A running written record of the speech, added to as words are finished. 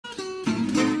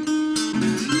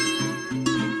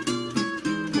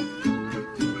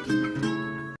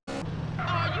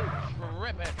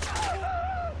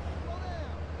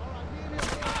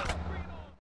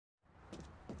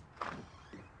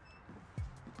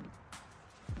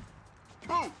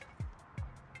Who?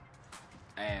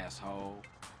 Asshole.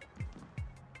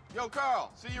 Yo,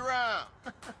 Carl, see you around.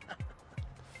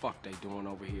 Fuck they doing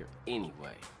over here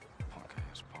anyway?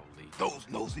 Punk-ass police. Those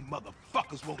nosy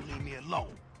motherfuckers won't leave me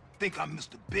alone. Think I'm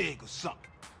Mr. Big or something.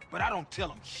 But I don't tell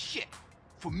them shit.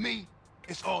 For me,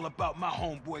 it's all about my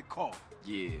homeboy Carl.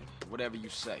 Yeah, whatever you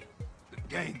say. The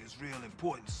game is real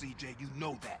important, CJ, you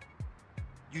know that.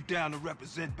 You down to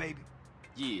represent, baby?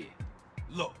 Yeah.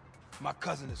 Look, my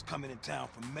cousin is coming in town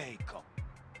from Mexico.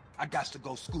 I got to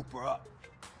go scoop her up.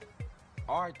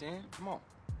 All right, then. Come on.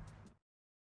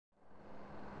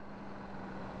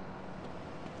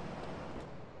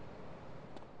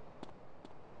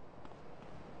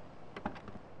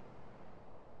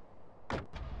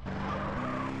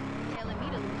 Telling me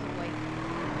to lose some weight.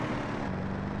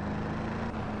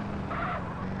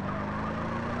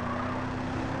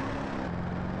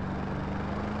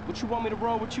 What you want me to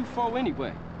roll with you for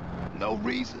anyway? No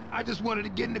reason. I just wanted to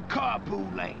get in the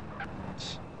carpool lane.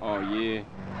 Oh, yeah?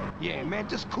 Yeah, man,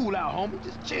 just cool out, homie.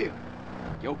 Just chill.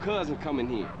 Your cousin coming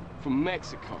here from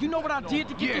Mexico. You know what I did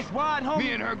to get this ride, homie?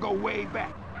 Me and her go way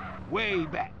back. Way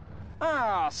back.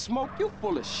 Ah, Smoke, you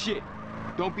full of shit.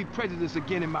 Don't be prejudiced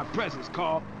again in my presence,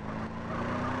 Carl.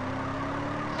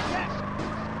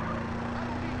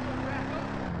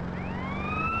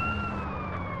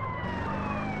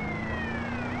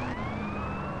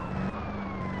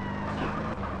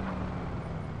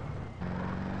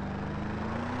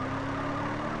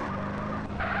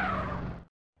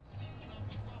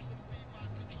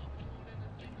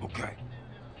 Okay,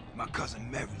 my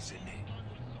cousin Mary's in there.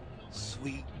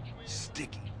 Sweet,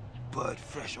 sticky, bud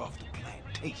fresh off the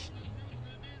plantation.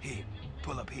 Here,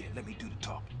 pull up here, let me do the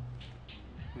talking.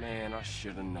 Man, I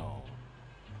should've known.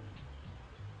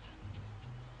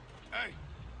 Hey,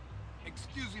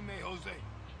 excuse me, Jose.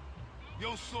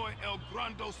 Yo soy el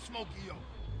grando smokio,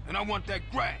 and I want that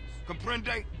grass,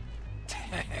 comprende?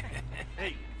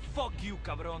 Hey, fuck you,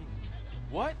 cabron.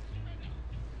 What?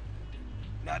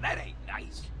 Now that ain't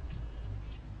nice.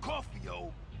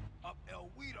 Coffee-o up El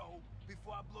Guido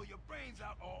before I blow your brains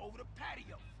out all over the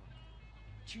patio.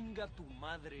 Chinga tu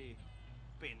madre,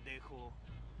 pendejo.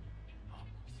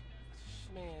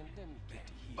 Man, let me get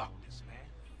the heat Fuck on this, man.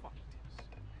 Fuck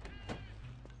this.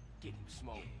 Get him,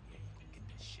 Smoke. Yeah, get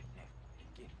that shit now.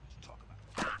 Get him, what you talking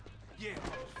about? Yeah,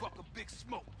 motherfucker, Big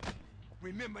Smoke.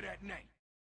 Remember that name.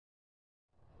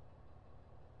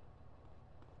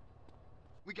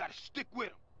 We gotta stick with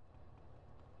him.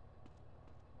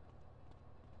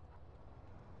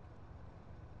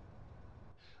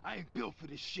 I ain't built for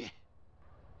this shit.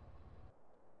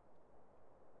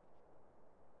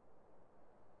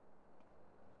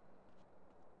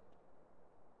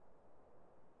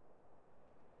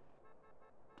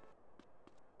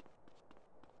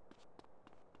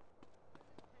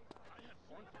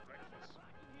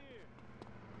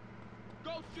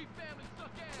 Go Street family,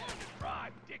 suck ass!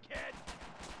 Drive, dickhead!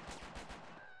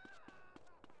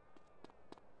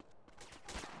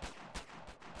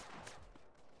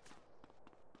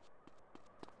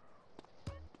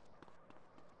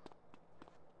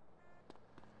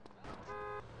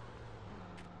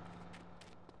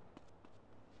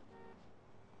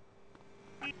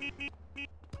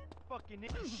 Fucking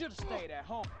you should've stayed at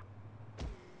home.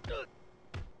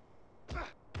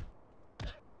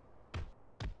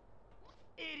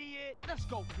 Idiot! Let's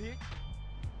go, bitch!